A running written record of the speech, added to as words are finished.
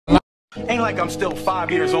Ain't like I'm still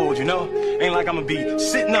 5 years old, you know? Ain't like I'm gonna be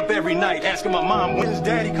sitting up every night asking my mom, when's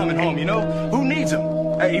daddy coming home, you know? Who needs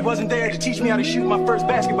him? Hey, he wasn't there to teach me how to shoot my first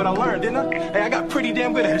basket, but I learned, didn't I? Hey, I got pretty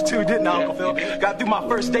damn good at it too, didn't I, Uncle Phil? Got through my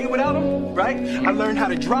first date without him, right? I learned how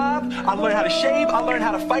to drive, I learned how to shave, I learned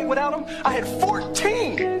how to fight without him. I had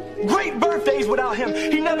 14 great birthdays without him.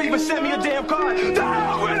 He never even sent me a damn card.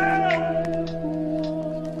 Down with him!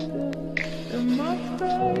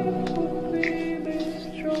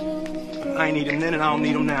 I ain't need him then and I don't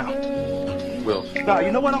need him now. Will. Nah,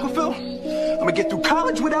 you know what, Uncle Phil? I'm gonna get through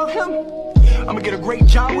college without him. I'm gonna get a great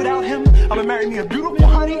job without him. I'm gonna marry me a beautiful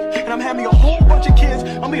honey, and I'm having me a whole bunch of kids.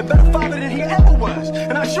 I'm gonna be a better father than he ever was.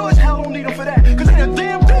 And I sure as hell don't need him for that.